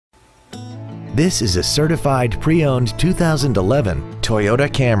This is a certified pre-owned 2011 Toyota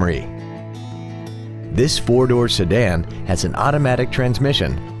Camry. This four-door sedan has an automatic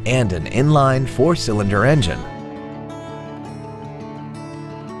transmission and an inline four-cylinder engine.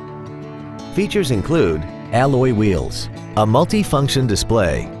 Features include alloy wheels, a multi-function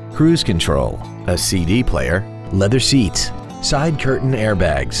display, cruise control, a CD player, leather seats, side curtain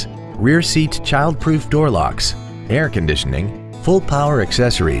airbags, rear seat child-proof door locks, air conditioning, full power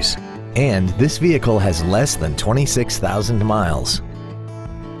accessories, and this vehicle has less than 26,000 miles.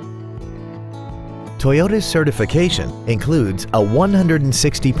 Toyota's certification includes a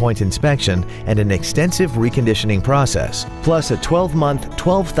 160-point inspection and an extensive reconditioning process, plus a 12-month,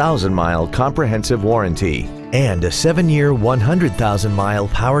 12,000-mile comprehensive warranty and a 7-year, 100,000-mile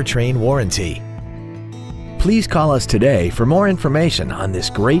powertrain warranty. Please call us today for more information on this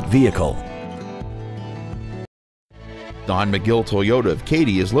great vehicle. Don McGill Toyota of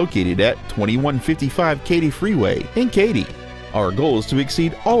Katy is located at 2155 Katy Freeway in Katy. Our goal is to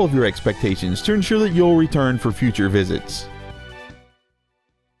exceed all of your expectations to ensure that you'll return for future visits.